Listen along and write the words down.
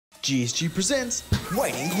GSG presents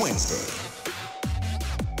White Ink Wednesday.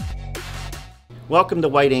 Welcome to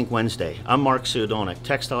White Ink Wednesday. I'm Mark Suhadolnik,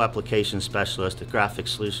 Textile Applications Specialist at Graphic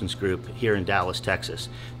Solutions Group here in Dallas, Texas.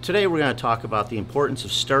 Today we're going to talk about the importance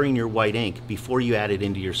of stirring your white ink before you add it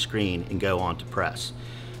into your screen and go on to press.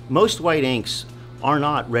 Most white inks are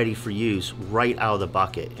not ready for use right out of the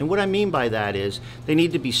bucket. And what I mean by that is they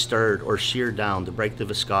need to be stirred or sheared down to break the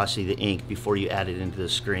viscosity of the ink before you add it into the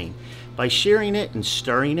screen. By shearing it and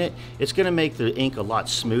stirring it, it's going to make the ink a lot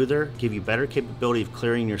smoother, give you better capability of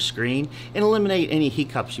clearing your screen, and eliminate any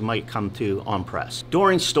hiccups you might come to on press.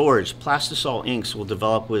 During storage, plastisol inks will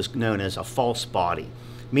develop what is known as a false body,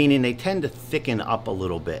 meaning they tend to thicken up a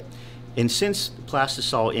little bit. And since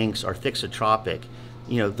plastisol inks are thixotropic,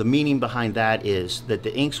 the meaning behind that is that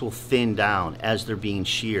the inks will thin down as they're being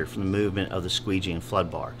sheared from the movement of the squeegee and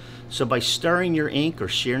flood bar. So by stirring your ink or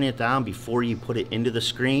shearing it down before you put it into the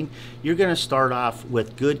screen, you're going to start off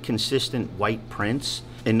with good consistent white prints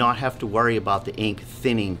and not have to worry about the ink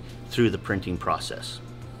thinning through the printing process.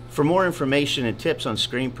 For more information and tips on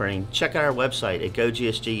screen printing, check out our website at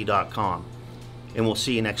gogsg.com, and we'll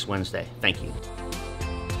see you next Wednesday. Thank you.